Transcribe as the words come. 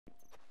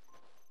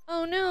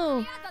Oh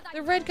no,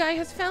 the red guy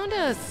has found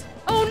us.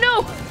 Oh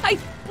no, I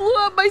blew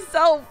up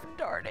myself.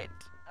 Darn it.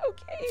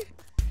 Okay.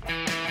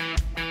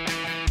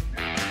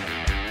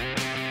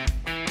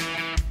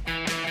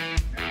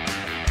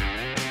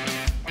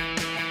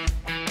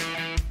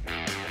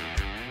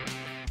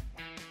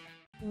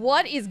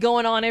 What is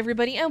going on,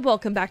 everybody, and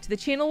welcome back to the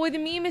channel with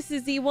me,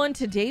 Mrs. Z1.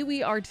 Today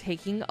we are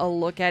taking a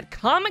look at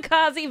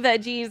Kamikaze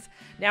Veggies.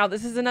 Now,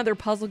 this is another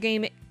puzzle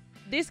game.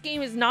 This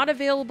game is not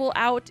available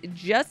out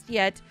just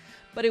yet,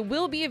 but it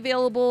will be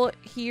available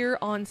here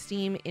on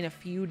Steam in a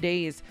few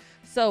days.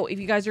 So if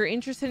you guys are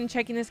interested in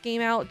checking this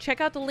game out,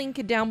 check out the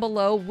link down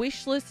below,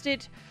 wishlist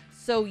it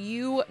so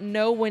you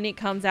know when it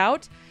comes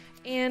out.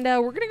 And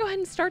we're gonna go ahead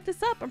and start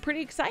this up. I'm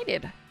pretty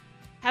excited.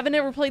 Haven't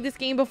ever played this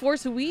game before,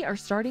 so we are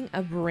starting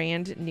a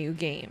brand new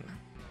game.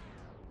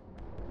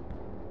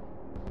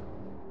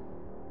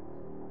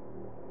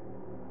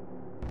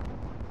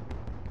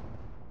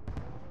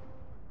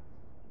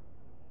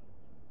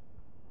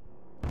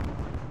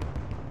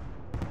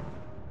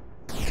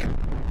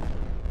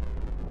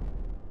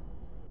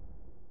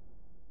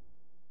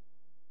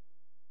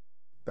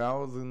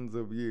 Thousands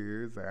of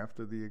years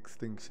after the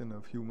extinction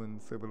of human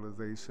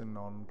civilization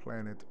on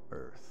planet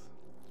Earth,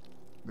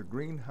 the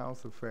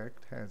greenhouse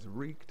effect has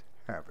wreaked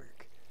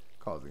havoc,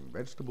 causing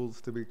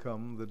vegetables to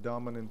become the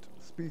dominant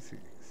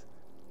species.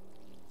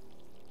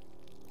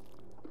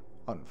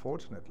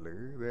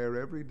 Unfortunately,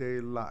 their everyday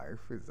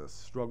life is a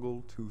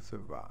struggle to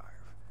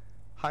survive.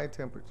 High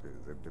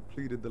temperatures have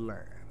depleted the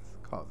lands,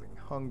 causing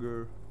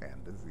hunger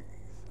and disease.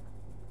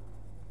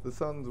 The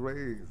sun's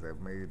rays have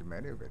made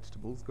many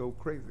vegetables go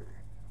crazy.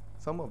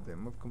 Some of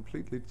them have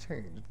completely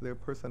changed their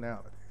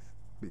personalities,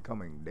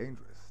 becoming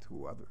dangerous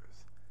to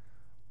others.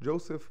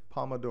 Joseph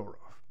Pomodorov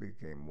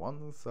became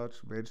one such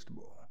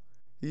vegetable.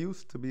 He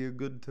used to be a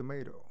good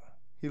tomato.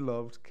 He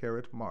loved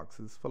Carrot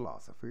Marx's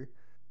philosophy,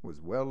 was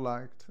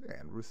well-liked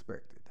and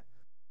respected.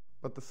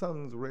 But the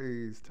sun's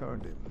rays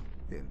turned him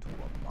into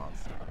a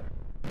monster.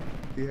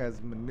 He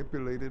has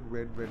manipulated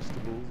red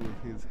vegetables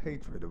with his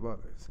hatred of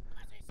others,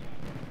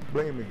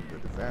 blaming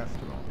the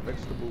disaster on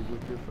vegetables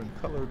with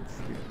different colored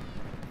skin.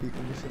 He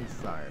commissioned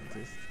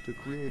scientists to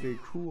create a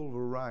cruel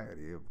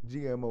variety of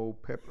GMO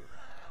pepper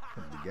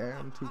and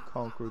began to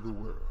conquer the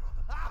world.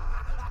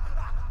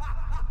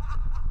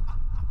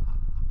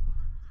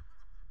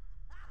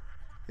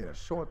 In a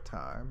short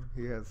time,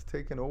 he has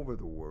taken over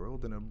the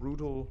world in a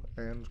brutal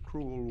and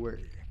cruel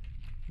way.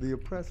 The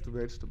oppressed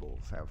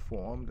vegetables have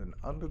formed an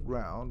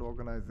underground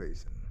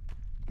organization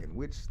in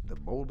which the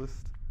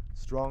boldest,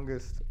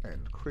 strongest,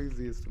 and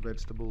craziest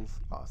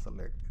vegetables are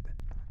selected.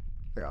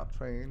 They are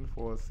trained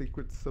for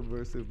secret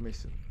subversive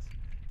missions,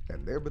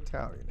 and their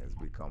battalion has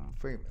become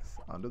famous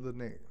under the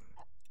name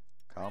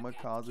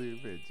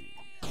Kamikaze Veggies.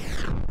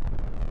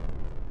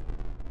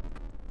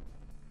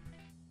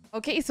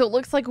 Okay, so it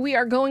looks like we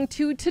are going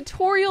to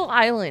Tutorial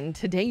Island.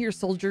 Today, your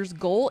soldier's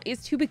goal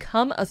is to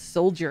become a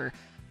soldier.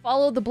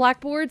 Follow the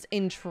blackboards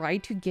and try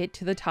to get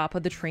to the top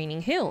of the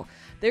training hill.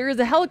 There is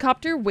a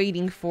helicopter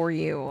waiting for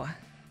you.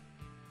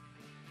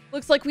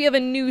 Looks like we have a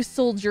new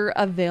soldier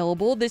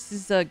available. This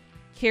is a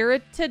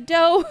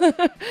Keratado,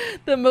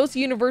 the most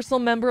universal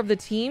member of the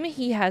team.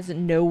 He has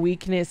no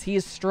weakness. He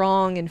is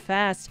strong and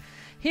fast.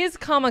 His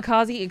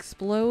Kamikaze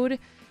Explode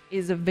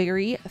is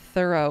very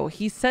thorough.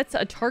 He sets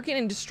a target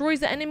and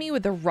destroys the enemy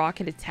with a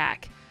rocket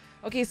attack.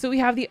 Okay, so we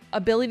have the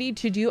ability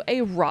to do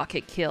a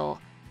rocket kill.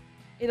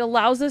 It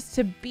allows us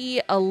to be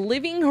a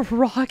living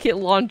rocket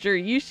launcher.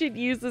 You should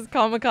use this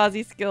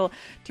Kamikaze skill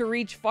to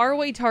reach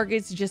faraway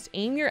targets. Just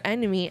aim your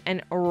enemy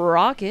and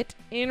rocket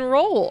and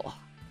roll.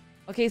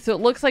 Okay, so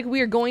it looks like we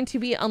are going to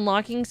be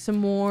unlocking some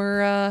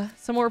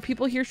more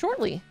people here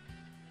shortly.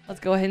 Let's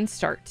go ahead and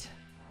start.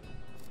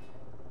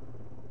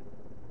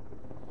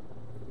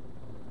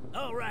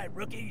 All right,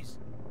 rookies.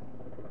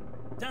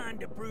 Time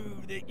to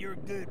prove that you're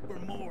good for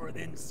more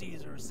than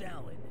Caesar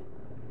salad.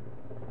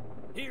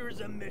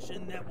 Here's a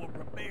mission that will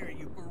prepare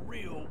you for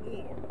real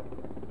war.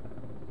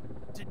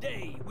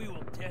 Today, we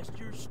will test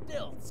your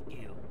stealth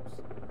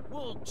skills.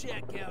 We'll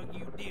check how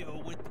you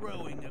deal with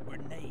throwing a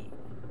grenade.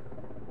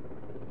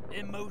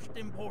 And most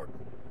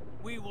important,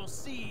 we will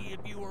see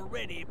if you are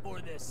ready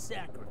for this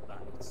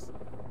sacrifice.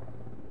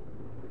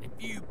 If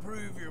you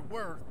prove your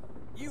worth,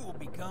 you will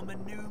become a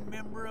new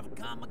member of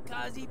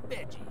Kamikaze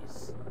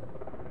Veggies.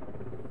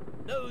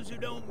 Those who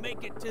don't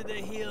make it to the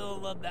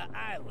hill of the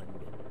island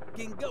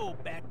can go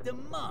back to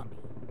mommy.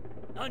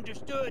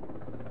 Understood?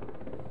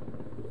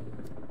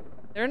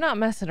 They're not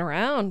messing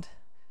around.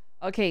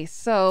 Okay,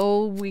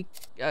 so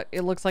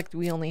it looks like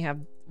we only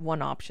have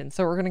one option.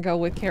 So we're gonna go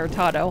with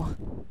Keratado.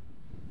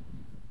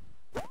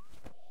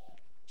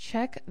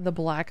 Check the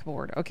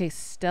blackboard. Okay,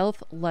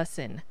 stealth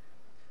lesson.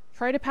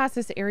 Try to pass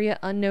this area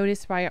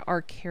unnoticed by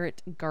our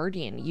carrot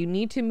guardian. You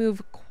need to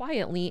move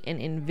quietly and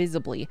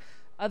invisibly.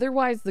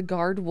 Otherwise, the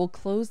guard will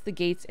close the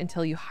gates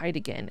until you hide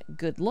again.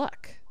 Good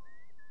luck.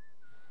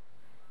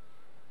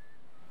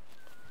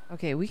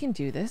 Okay, we can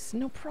do this.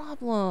 No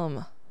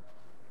problem.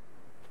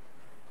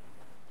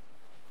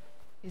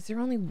 Is there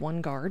only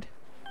one guard?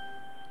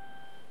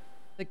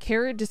 The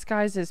carrot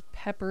disguised as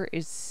Pepper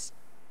is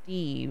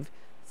Steve.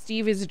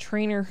 Steve is a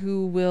trainer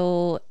who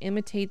will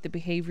imitate the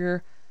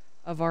behavior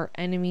of our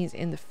enemies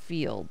in the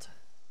field.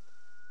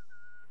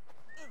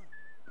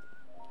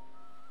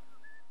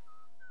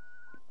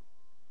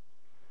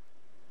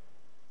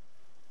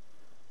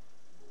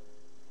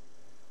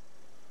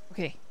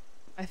 Okay,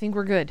 I think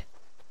we're good.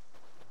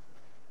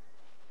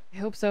 I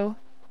hope so.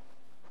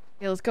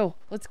 Okay, let's go.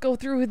 Let's go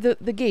through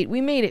the gate.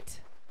 We made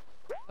it.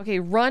 Okay,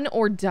 run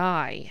or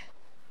die.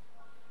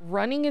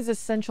 Running is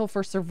essential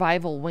for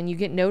survival. When you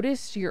get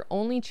noticed, your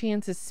only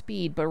chance is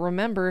speed, but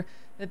remember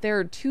that there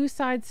are two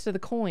sides to the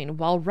coin.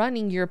 While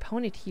running, your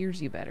opponent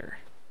hears you better.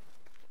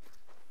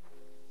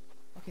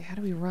 Okay, how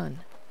do we run?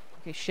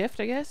 Okay, shift,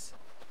 I guess.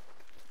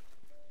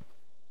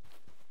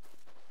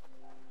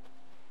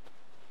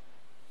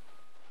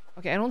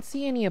 Okay, I don't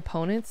see any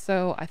opponents,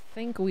 so I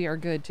think we are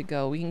good to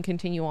go. We can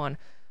continue on.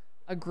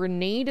 A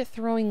grenade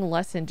throwing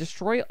lesson.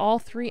 Destroy all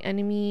 3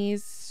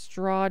 enemies,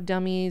 straw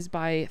dummies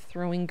by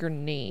throwing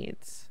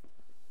grenades.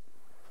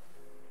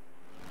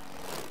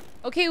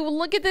 Okay, well,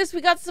 look at this.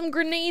 We got some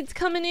grenades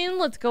coming in.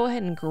 Let's go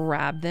ahead and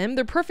grab them.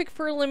 They're perfect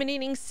for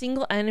eliminating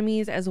single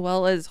enemies as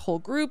well as whole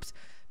groups.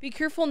 Be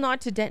careful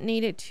not to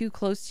detonate it too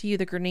close to you.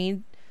 The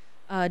grenade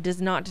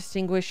does not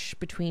distinguish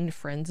between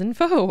friends and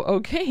foe.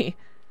 Okay.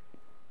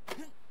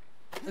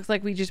 Looks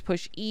like we just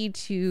push E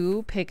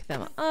to pick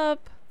them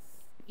up.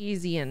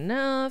 Easy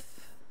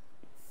enough.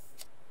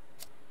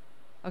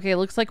 Okay,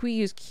 looks like we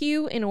use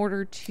Q in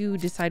order to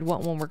decide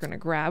what one we're going to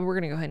grab. We're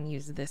going to go ahead and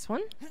use this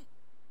one.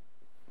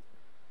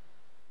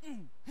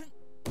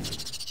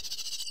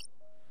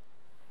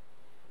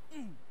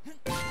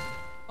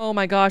 Oh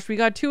my gosh, we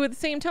got 2 at the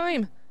same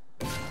time.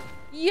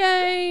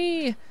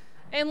 Yay!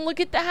 And look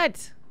at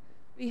that.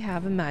 We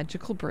have a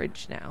magical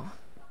bridge now.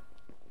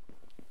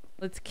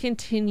 Let's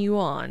continue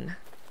on.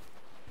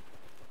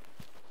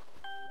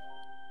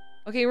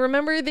 Okay,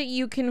 remember that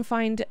you can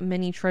find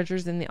many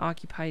treasures in the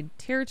occupied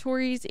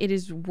territories. It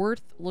is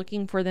worth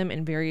looking for them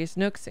in various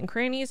nooks and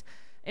crannies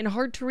and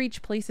hard to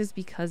reach places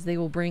because they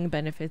will bring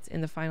benefits in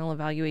the final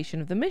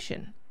evaluation of the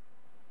mission.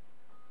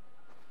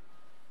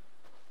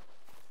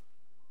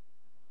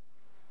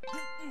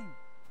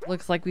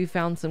 Looks like we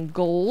found some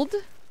gold.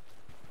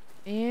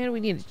 And we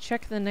need to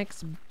check the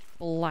next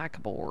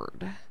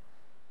blackboard.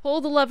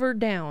 Pull the lever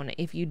down.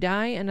 If you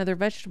die, another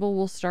vegetable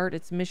will start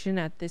its mission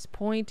at this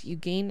point. You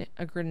gain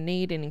a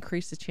grenade and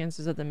increase the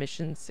chances of the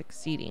mission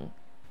succeeding.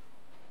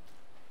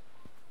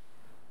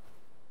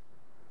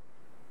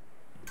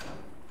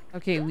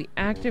 Okay, we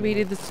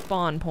activated the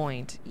spawn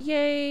point.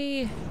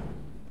 Yay!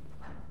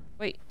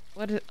 Wait,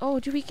 what is...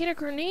 Oh, do we get a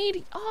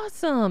grenade?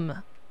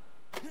 Awesome!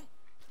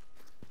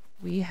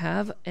 We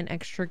have an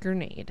extra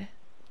grenade.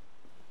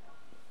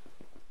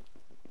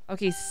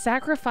 Okay,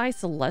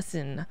 sacrifice a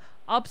lesson.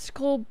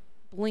 Obstacle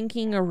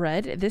blinking a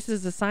red. This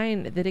is a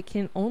sign that it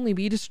can only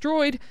be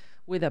destroyed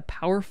with a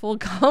powerful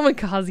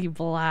Kamikaze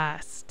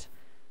blast.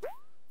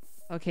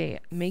 Okay,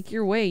 make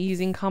your way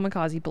using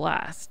Kamikaze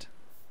blast.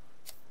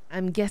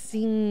 I'm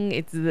guessing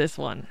it's this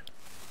one.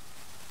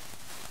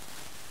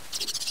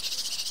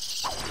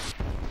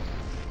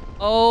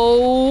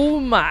 Oh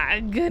my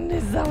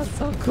goodness, that was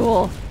so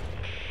cool.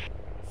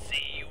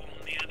 See you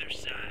on the other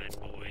side,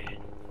 boy.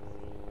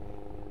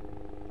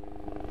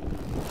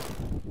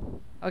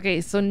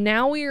 Okay, so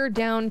now we are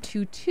down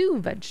to 2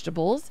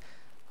 vegetables.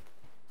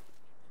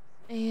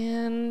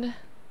 And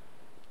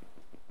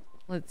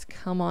let's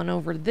come on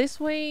over this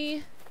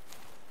way.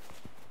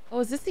 Oh,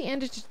 is this the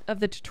end of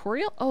the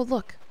tutorial? Oh,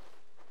 look.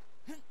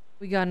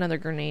 We got another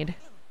grenade.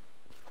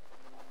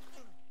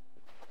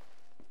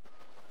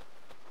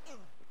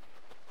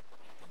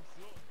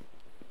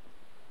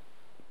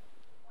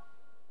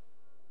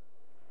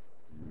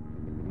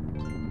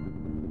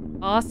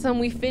 Awesome,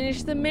 we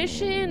finished the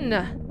mission.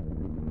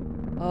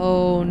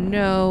 Oh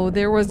no,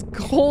 there was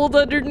gold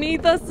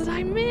underneath us that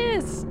I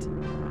missed.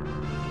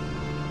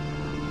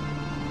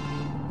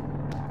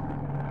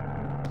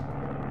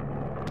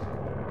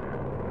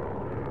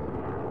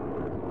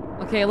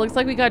 Okay, it looks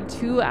like we got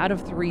 2 out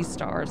of 3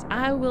 stars.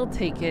 I will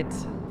take it.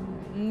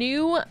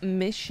 New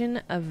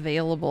mission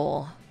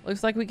available.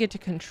 Looks like we get to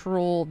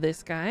control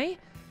this guy.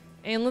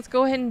 And let's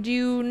go ahead and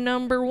do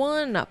number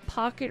 1,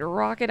 Pocket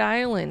Rocket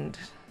Island.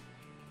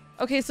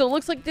 Okay, so it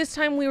looks like this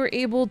time we were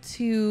able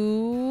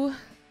to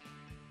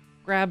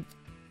grab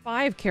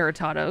 5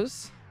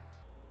 carrotados.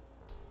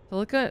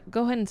 So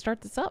go ahead and start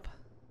this up.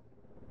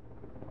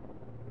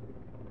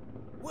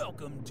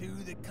 Welcome to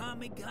the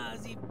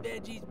Kamikaze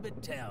Veggies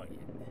Battalion.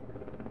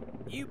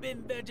 You've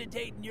been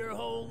vegetating your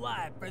whole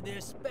life for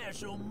this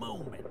special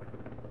moment.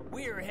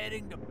 We're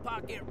heading to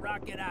Pocket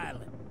Rocket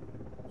Island,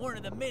 one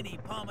of the many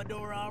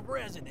Pomodorov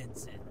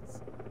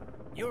residences.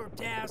 Your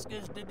task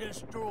is to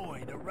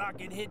destroy the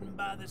rocket hidden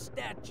by the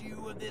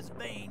statue of this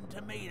vain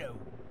tomato.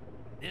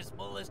 This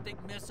ballistic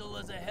missile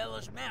is a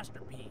hellish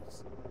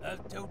masterpiece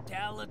of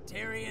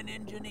totalitarian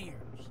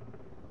engineers.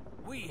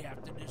 We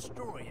have to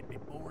destroy it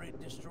before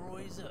it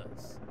destroys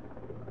us.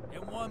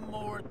 And one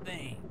more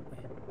thing.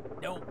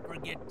 Don't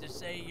forget to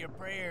say your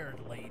prayers,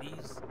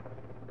 ladies.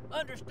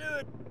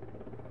 Understood?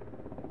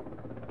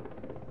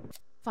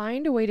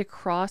 Find a way to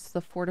cross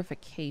the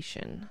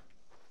fortification.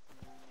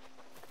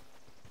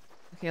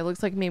 Okay, it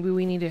looks like maybe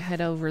we need to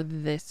head over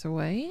this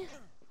way.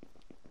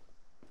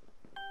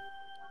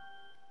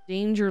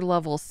 Danger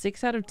level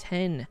 6 out of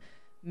 10.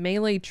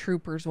 Melee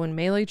troopers. When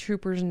melee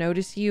troopers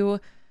notice you,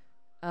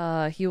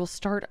 he will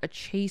start a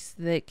chase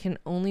that can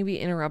only be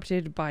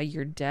interrupted by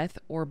your death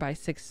or by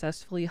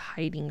successfully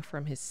hiding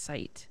from his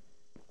sight.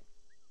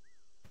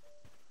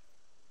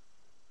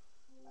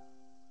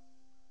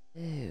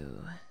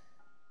 Ew.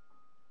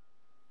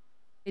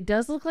 It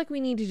does look like we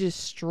need to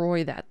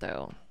destroy that,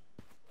 though.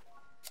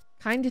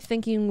 Kind of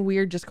thinking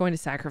we're just going to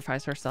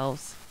sacrifice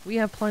ourselves. We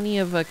have plenty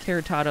of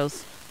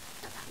carrotados.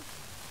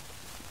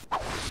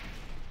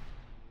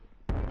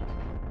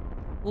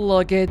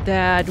 Look at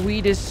that. We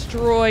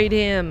destroyed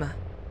him.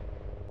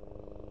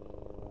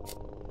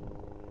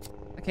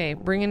 Okay,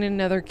 bringing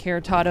another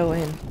carrotado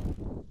in.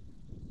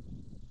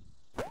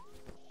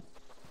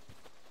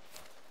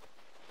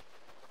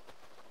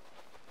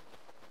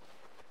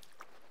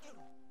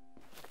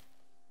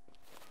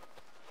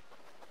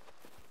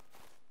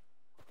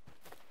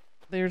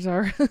 There's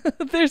our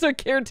there's our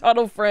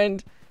carrotado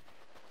friend.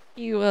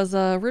 He was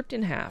ripped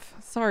in half.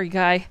 Sorry,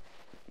 guy.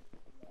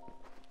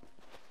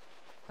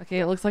 Okay,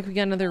 it looks like we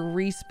got another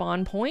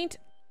respawn point.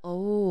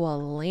 Oh, a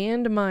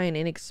landmine,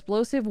 an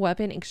explosive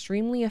weapon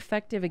extremely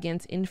effective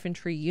against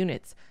infantry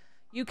units.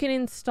 You can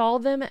install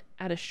them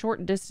at a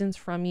short distance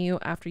from you.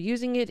 After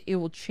using it, it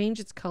will change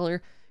its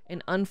color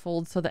and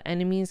unfold so the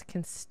enemies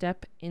can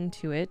step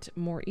into it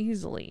more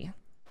easily.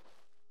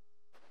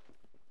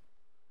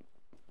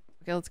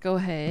 Okay, let's go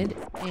ahead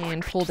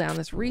and pull down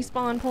this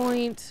respawn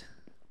point.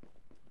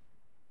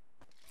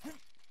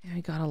 And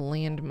we got a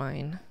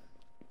landmine.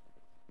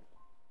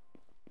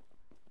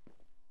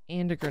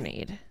 And a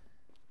grenade.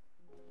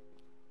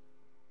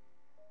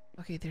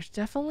 Okay, there's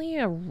definitely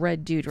a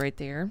red dude right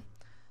there.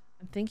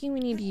 I'm thinking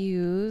we need to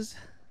use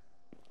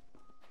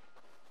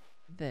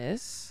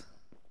this.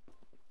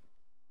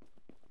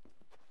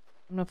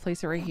 I'm gonna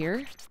place it right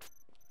here.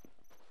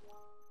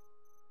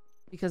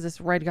 Because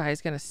this red guy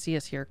is gonna see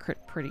us here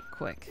pretty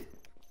quick.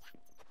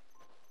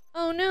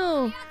 Oh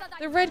no!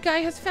 The red guy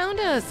has found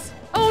us!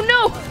 Oh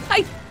no!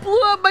 I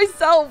blew up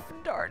myself!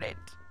 Darn it.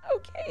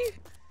 Okay.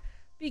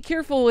 Be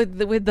careful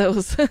with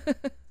those.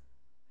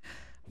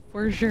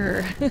 For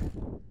sure.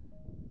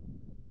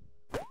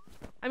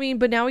 I mean,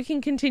 but now we can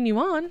continue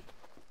on.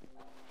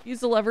 Use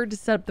the lever to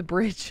set up the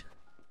bridge.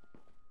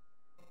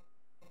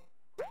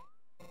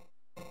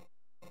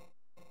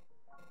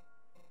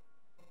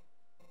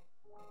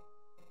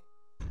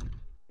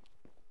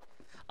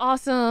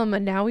 Awesome.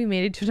 And now we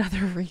made it to another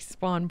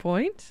respawn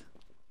point.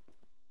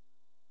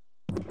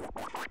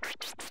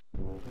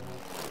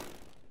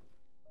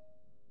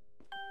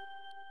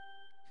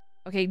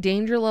 Okay,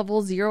 danger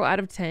level 0 out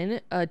of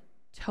 10. A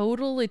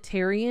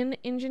totalitarian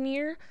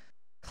engineer.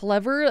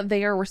 Clever.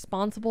 They are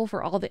responsible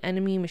for all the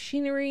enemy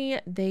machinery.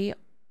 They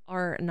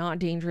are not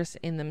dangerous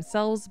in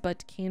themselves,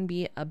 but can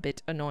be a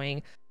bit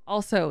annoying.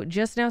 Also,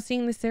 just now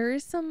seeing this, there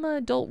is some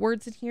adult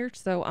words in here,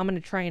 so I'm going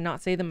to try and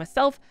not say them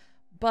myself,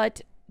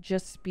 but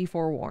just be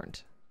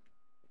forewarned.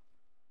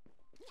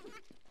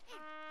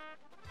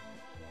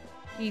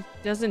 He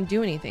doesn't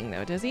do anything,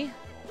 though, does he?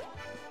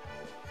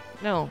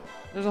 No.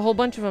 There's a whole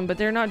bunch of them, but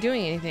they're not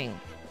doing anything.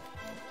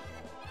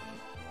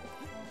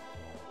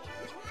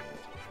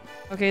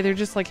 Okay, they're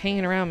just like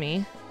hanging around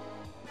me.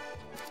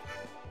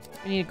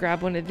 We need to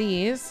grab one of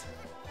these.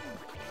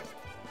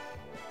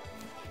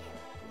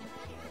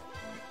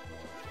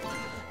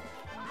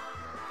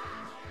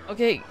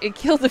 Okay, it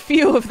killed a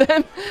few of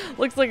them.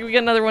 Looks like we got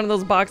another one of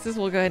those boxes.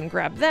 We'll go ahead and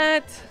grab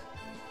that.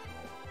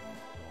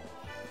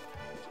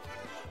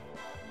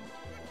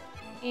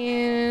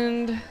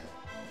 And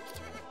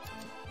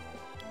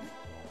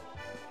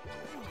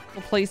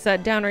we'll place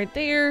that down right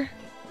there.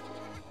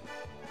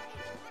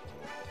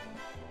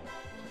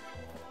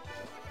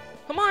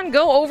 Come on,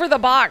 go over the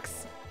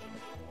box.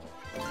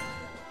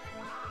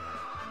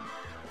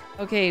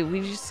 Okay,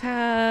 we just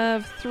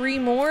have 3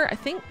 more, I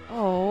think.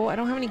 Oh, I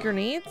don't have any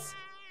grenades.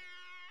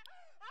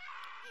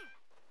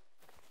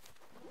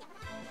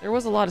 There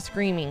was a lot of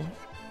screaming.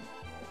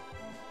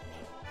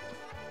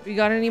 We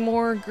got any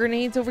more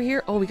grenades over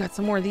here? Oh, we got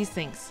some more of these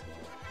things.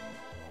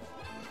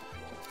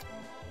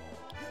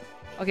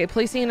 Okay,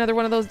 placing another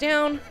one of those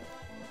down.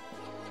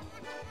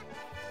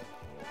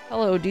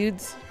 Hello,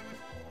 dudes.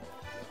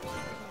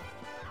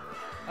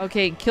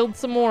 Okay, killed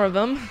some more of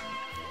them.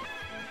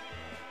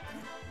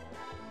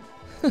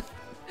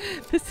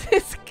 This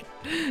is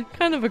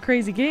kind of a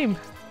crazy game.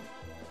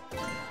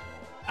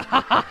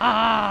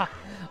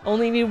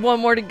 Only need one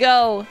more to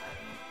go.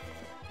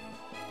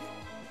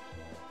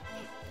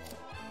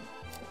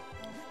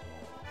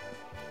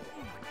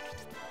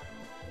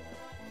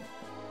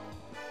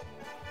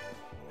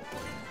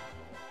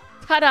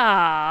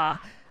 Ta-da!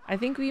 I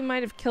think we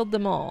might have killed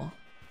them all.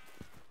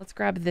 Let's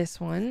grab this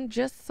one,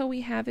 just so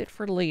we have it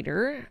for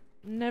later.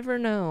 Never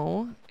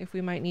know if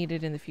we might need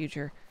it in the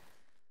future.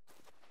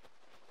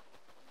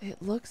 It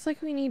looks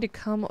like we need to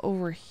come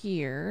over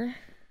here.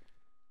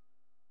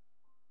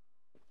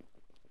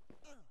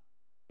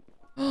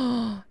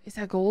 Oh, is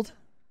that gold?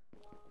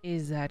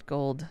 Is that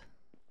gold?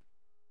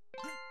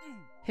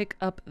 Pick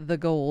up the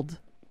gold.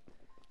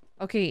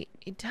 Okay,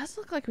 it does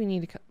look like we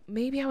need to...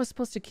 Maybe I was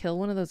supposed to kill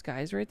one of those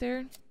guys right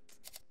there?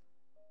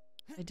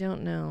 I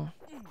don't know.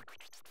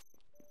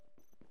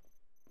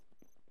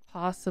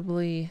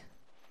 Possibly.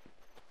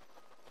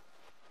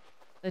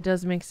 That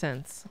does make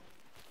sense.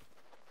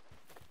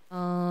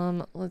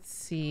 Let's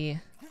see.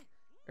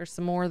 There's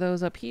some more of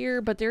those up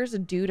here, but there's a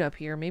dude up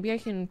here. Maybe I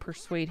can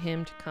persuade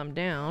him to come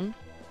down.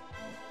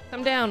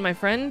 Come down, my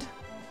friend.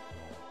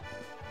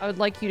 I would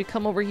like you to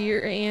come over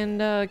here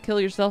and kill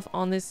yourself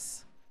on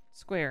this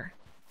square.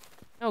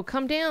 No,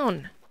 come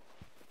down.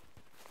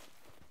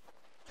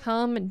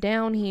 Come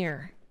down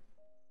here.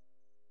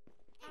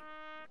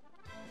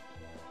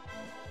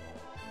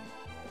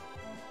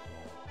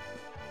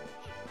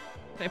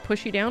 Can I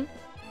push you down?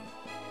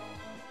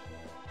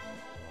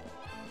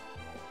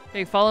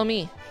 Okay, follow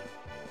me.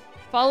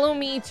 Follow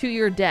me to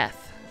your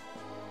death.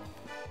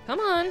 Come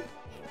on.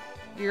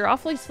 You're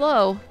awfully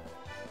slow.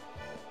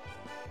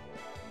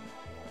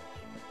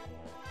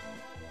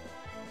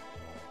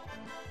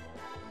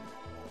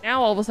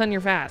 Now all of a sudden you're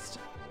fast.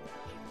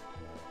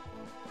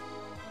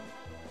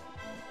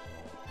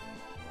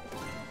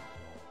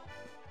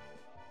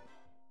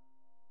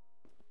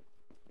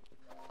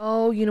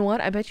 Oh, you know what?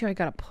 I bet you I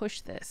gotta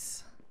push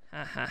this.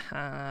 Ha ha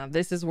ha.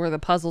 This is where the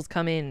puzzles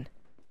come in.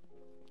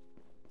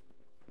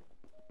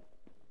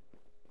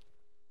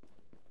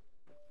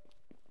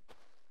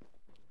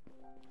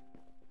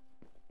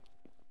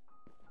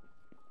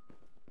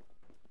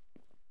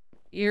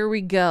 Here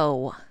we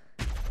go.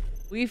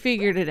 We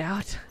figured it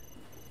out.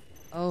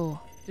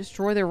 Oh,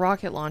 destroy the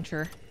rocket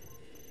launcher.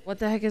 What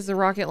the heck is the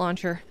rocket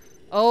launcher?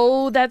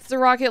 Oh, that's the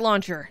rocket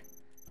launcher.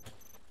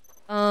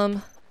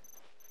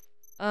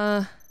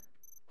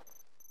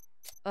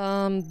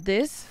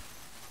 This?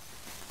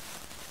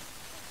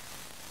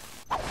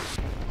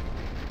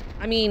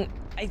 I mean,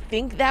 I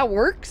think that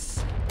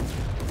works.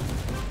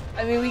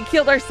 I mean, we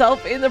killed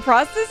ourselves in the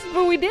process,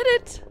 but we did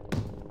it.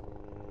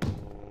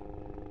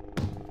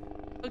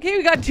 Okay,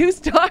 we got 2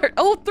 stars.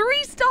 Oh,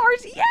 3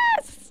 stars.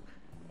 Yes!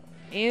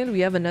 And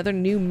we have another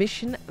new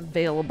mission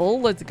available.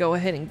 Let's go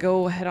ahead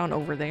on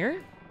over there.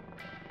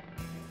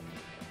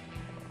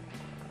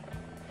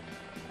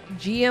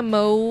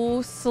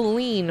 GMO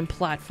Selene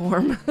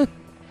platform.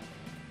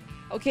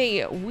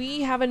 Okay,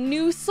 we have a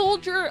new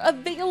soldier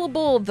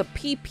available, the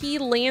PP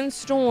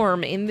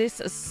Landstorm. In this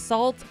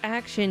assault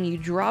action, you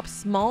drop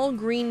small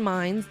green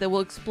mines that will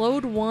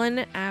explode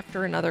one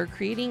after another,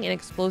 creating an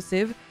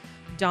explosive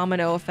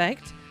domino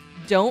effect.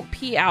 Don't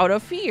pee out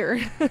of fear.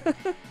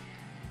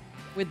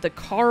 With the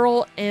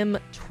Carl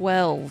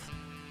M12.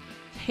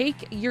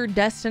 Take your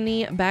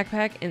destiny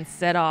backpack and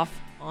set off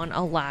on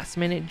a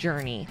last-minute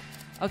journey.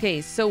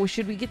 Okay, so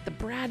should we get the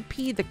Brad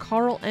P, the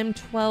Carl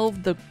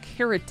M12, the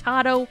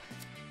Carrotado?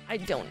 I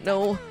don't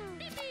know.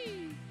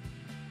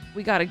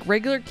 We got a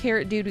regular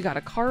carrot dude, we got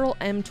a Carl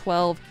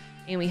M12,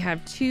 and we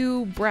have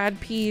 2 Brad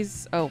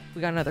Ps. Oh,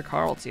 we got another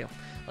Carl too.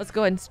 Let's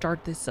go ahead and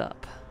start this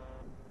up.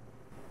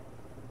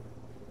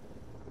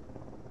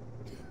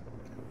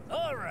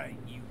 All right,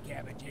 you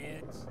cabbage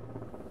heads.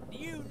 Do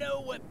you know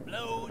what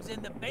flows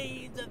in the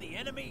veins of the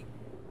enemy?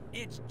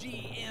 It's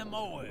GM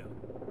oil.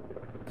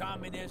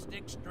 Communists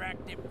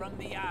extracted from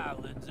the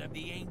islands of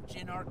the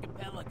ancient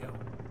archipelago.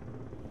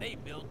 They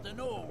built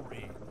an oil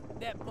rig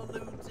that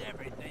pollutes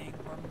everything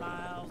for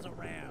miles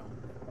around.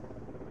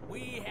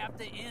 We have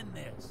to end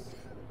this.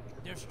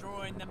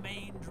 Destroying the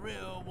main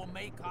drill will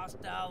make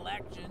hostile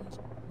actions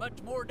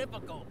much more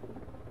difficult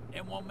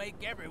and will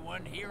make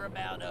everyone hear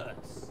about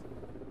us.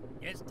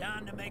 It's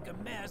time to make a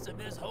mess of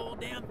this whole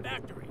damn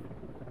factory.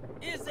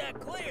 Is that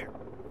clear?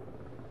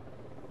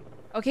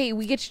 Okay,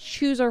 we get to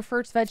choose our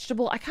first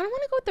vegetable. I kind of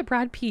want to go with the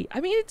Brad P. I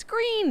mean, it's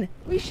green.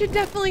 We should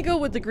definitely go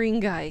with the green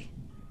guy.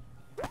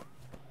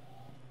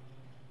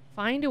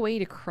 Find a way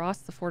to cross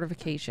the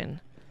fortification.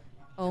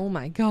 Oh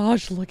my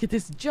gosh, look at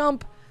this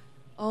jump.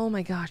 Oh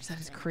my gosh, that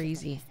is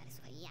crazy.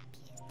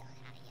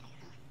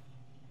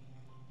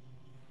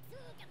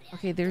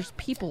 Okay, there's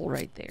people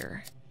right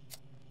there.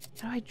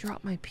 How do I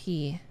drop my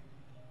P?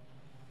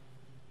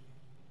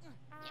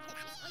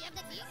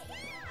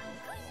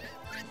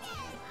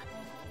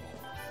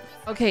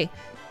 Okay,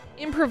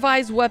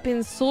 improvised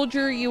weapons.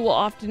 Soldier, you will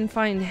often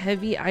find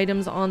heavy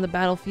items on the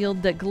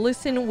battlefield that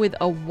glisten with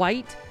a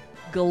white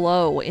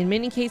glow. In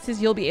many cases,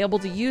 you'll be able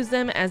to use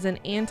them as an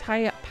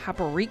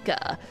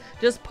anti-paprika.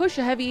 Just push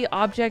a heavy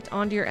object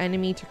onto your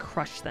enemy to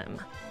crush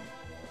them.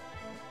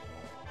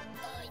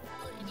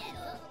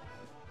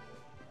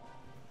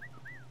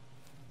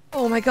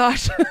 Oh my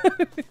gosh.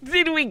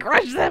 Did we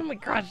crush them? We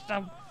crushed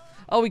them.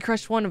 Oh, we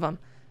crushed one of them.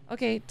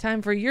 Okay,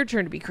 time for your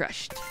turn to be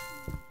crushed.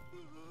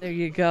 There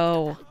you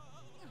go.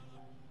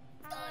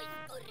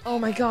 Oh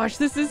my gosh,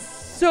 this is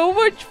so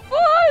much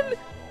fun!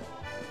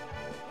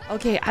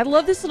 Okay, I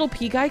love this little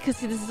pea guy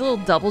because this little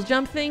double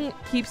jump thing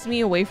keeps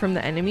me away from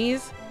the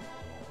enemies.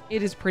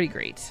 It is pretty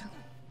great.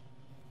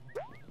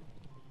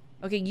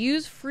 Okay,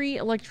 use free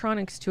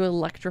electronics to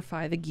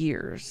electrify the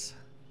gears.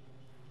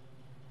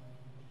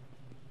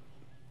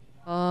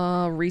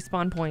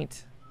 Respawn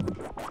point.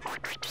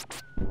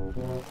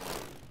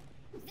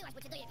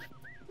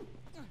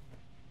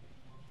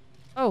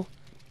 Oh,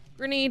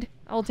 grenade.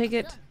 I'll take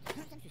it.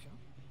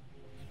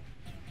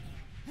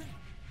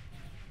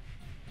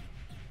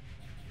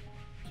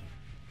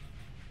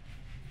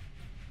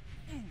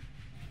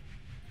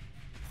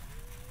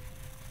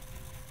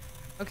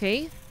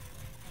 Okay.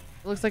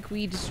 Looks like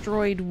we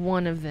destroyed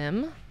one of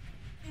them.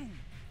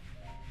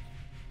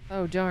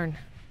 Oh, darn.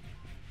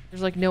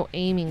 There's like no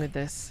aiming with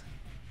this.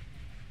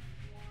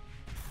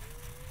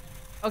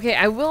 Okay,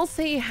 I will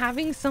say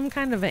having some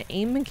kind of an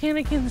aim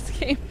mechanic in this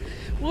game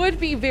would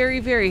be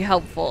very, very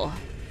helpful.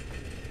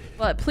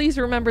 But please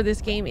remember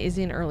this game is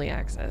in early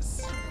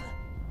access.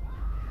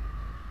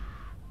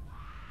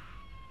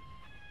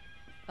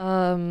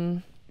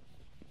 Some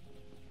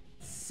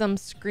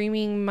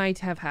screaming might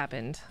have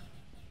happened.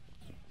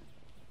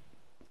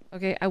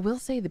 Okay, I will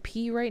say the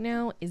pea right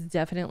now is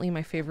definitely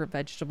my favorite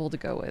vegetable to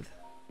go with.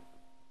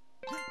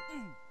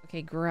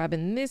 Okay,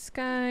 grabbing this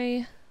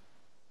guy.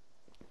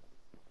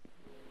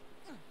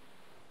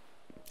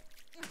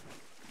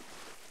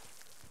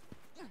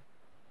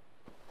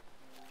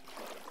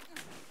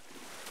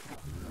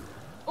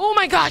 Oh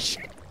my gosh!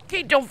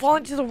 Okay, don't fall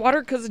into the water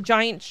because a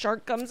giant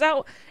shark comes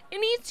out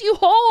and eats you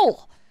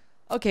whole!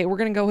 Okay, we're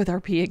gonna go with our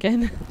pea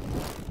again.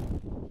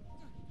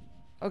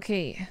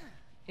 Okay.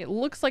 It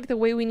looks like the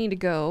way we need to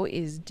go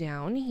is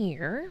down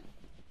here.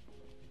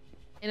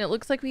 And it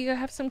looks like we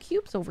have some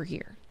cubes over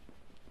here.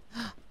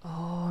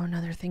 Oh,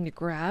 another thing to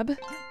grab.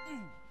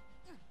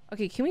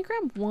 Okay, can we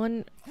grab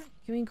one?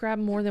 Can we grab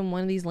more than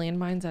one of these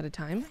landmines at a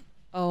time?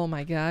 Oh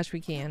my gosh, we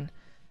can.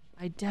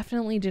 I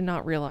definitely did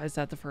not realize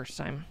that the first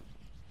time.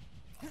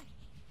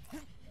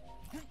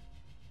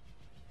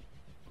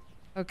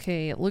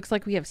 Okay, it looks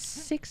like we have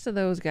 6 of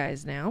those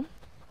guys now.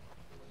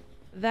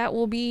 That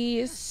will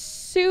be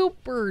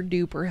super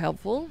duper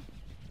helpful.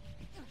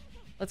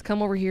 Let's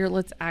come over here.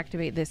 Let's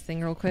activate this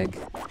thing real quick.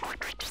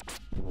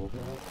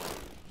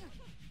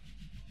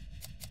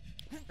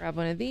 Grab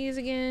one of these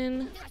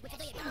again.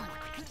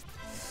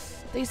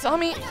 They saw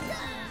me.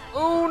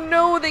 Oh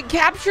no, they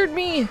captured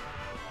me.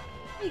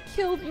 They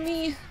killed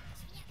me.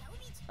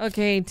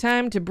 Okay,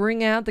 time to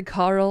bring out the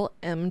Carl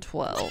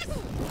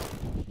M12.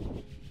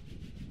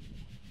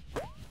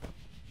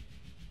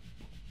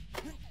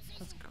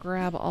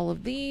 Grab all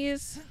of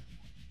these.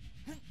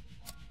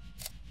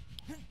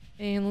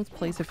 And let's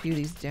place a few of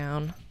these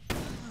down.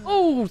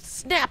 Oh,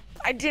 snap!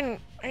 I didn't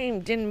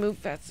move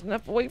fast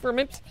enough away from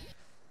it.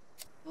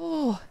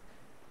 Oh,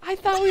 I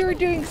thought we were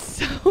doing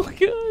so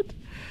good.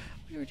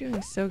 We were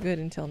doing so good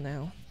until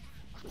now.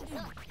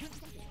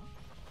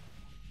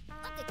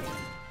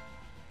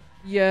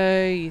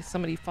 Yay,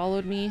 somebody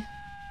followed me.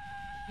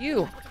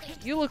 You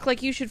look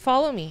like you should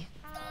follow me.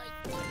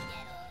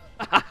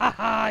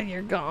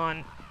 You're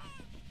gone.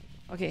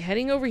 Okay,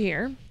 heading over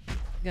here. I'm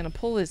gonna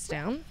pull this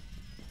down.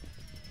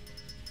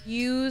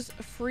 Use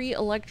free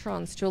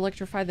electrons to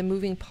electrify the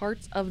moving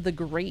parts of the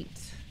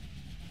grate.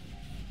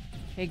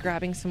 Okay,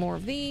 grabbing some more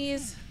of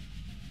these.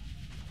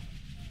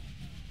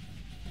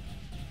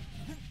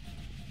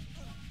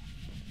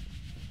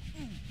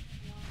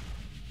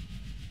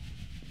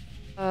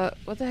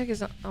 What the heck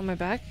is on my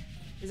back?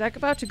 Is that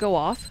about to go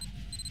off?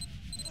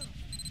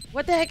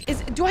 What the heck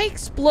is... Do I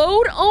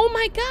explode? Oh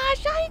my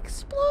gosh, I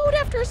explode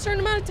after a certain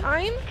amount of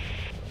time?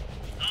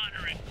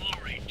 Honor and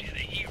glory to the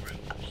heroes.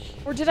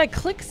 Or did I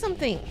click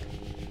something?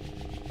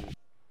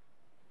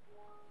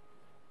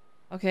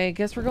 Okay, I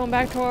guess we're going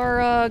back to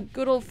our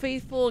good old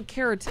faithful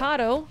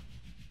Carotado.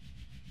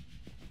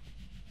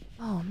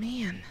 Oh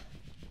man.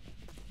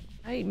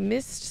 I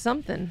missed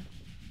something.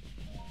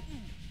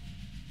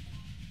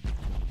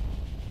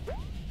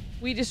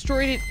 We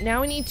destroyed it.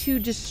 Now we need to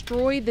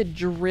destroy the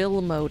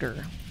drill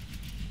motor.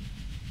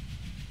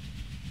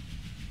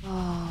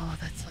 Oh,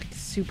 that's like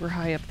super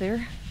high up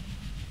there.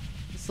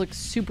 This looks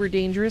super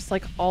dangerous.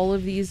 Like all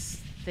of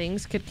these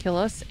things could kill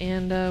us,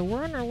 and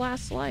we're on our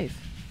last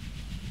life.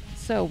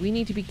 So we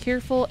need to be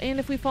careful, and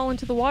if we fall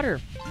into the water,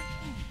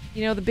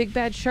 you know, the big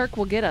bad shark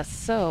will get us,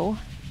 so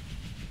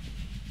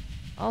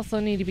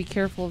also need to be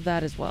careful of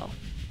that as well.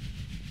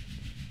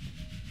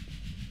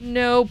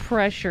 No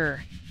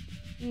pressure.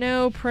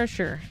 No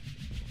pressure.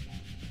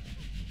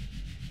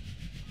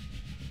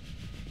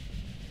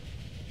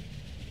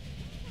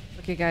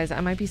 Okay, guys, I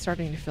might be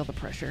starting to feel the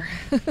pressure.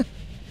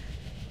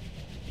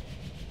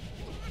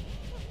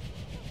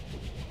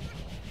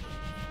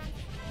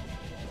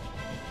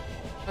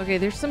 Okay,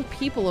 there's some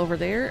people over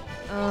there.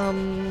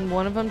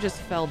 One of them just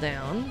fell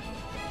down.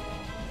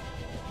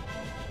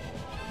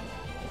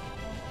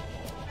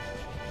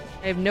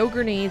 I have no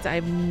grenades. I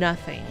have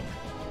nothing.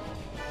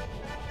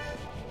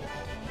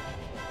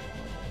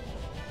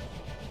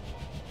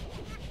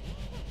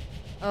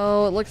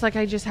 Oh, it looks like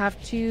I just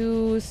have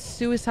to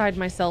suicide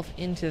myself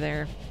into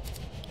there.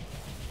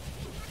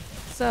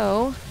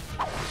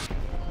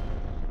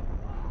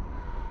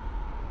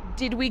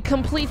 Did we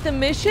complete the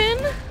mission?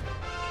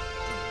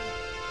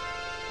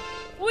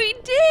 We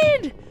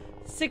did!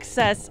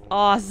 Success.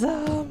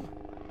 Awesome.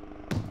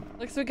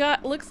 Looks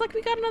like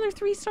we got another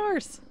 3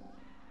 stars.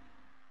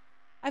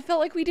 I felt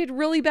like we did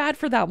really bad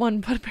for that one,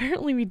 but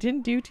apparently we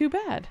didn't do too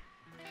bad.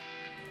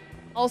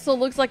 Also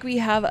looks like we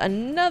have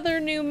another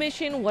new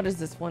mission. What is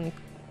this one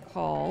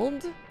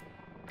called?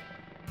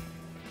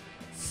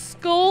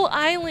 Skull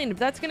Island.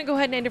 That's going to go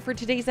ahead and end it for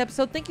today's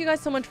episode. Thank you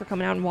guys so much for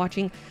coming out and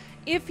watching.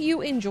 If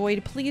you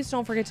enjoyed, please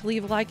don't forget to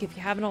leave a like if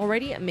you haven't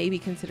already, and maybe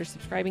consider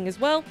subscribing as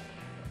well.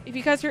 If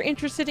you guys are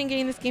interested in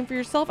getting this game for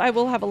yourself, I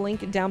will have a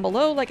link down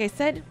below. Like I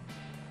said,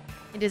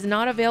 it is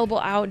not available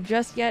out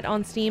just yet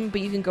on Steam,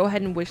 but you can go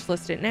ahead and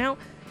wishlist it now.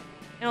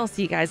 And I'll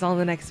see you guys on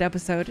the next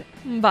episode.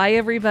 Bye,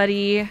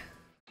 everybody.